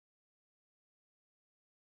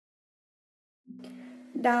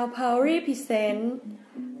Dao Pauri present.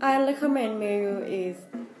 I recommend menu is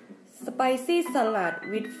spicy salad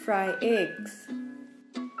with fried eggs.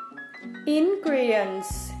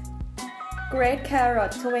 Ingredients: grated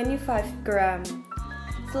carrot 25 gram,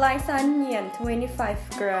 sliced onion 25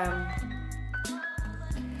 gram,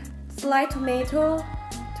 sliced tomato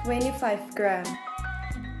 25 gram,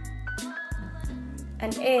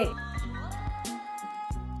 an egg.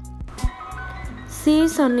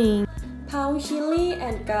 Seasoning: pound chili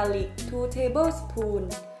and garlic 2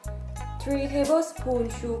 tablespoons, 3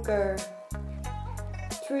 tablespoons sugar,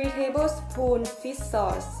 3 tablespoons fish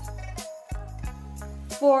sauce,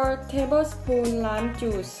 4 tablespoons lime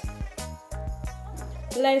juice.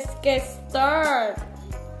 Let's get started.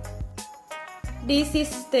 This is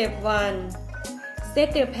step 1.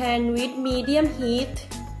 Set the pan with medium heat.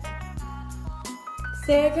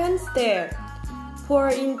 Second step. Pour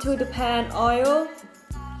into the pan oil.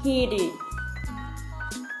 Heat it.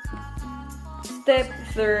 Step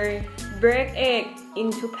 3. Break egg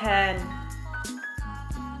into pan.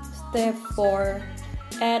 Step 4.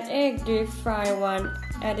 Add egg deep fry one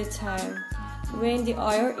at a time. When the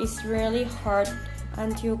oil is really hot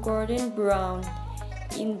until golden brown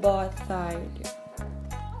in both sides.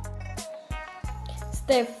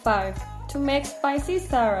 Step 5. To make spicy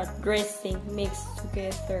salad dressing, mix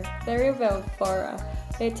together very well for a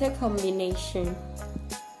better combination.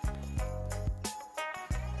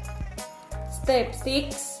 Step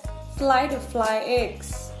 6. Slide the fried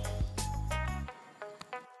eggs.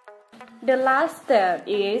 The last step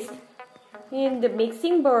is, in the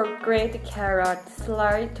mixing bowl, grate the carrot,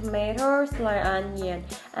 sliced tomato, sliced onion,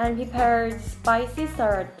 and prepare the spicy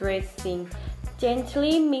salad dressing.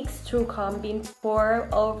 Gently mix to combine, pour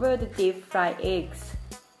over the deep fried eggs.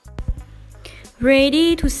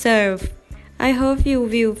 Ready to serve. I hope you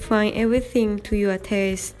will find everything to your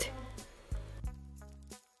taste.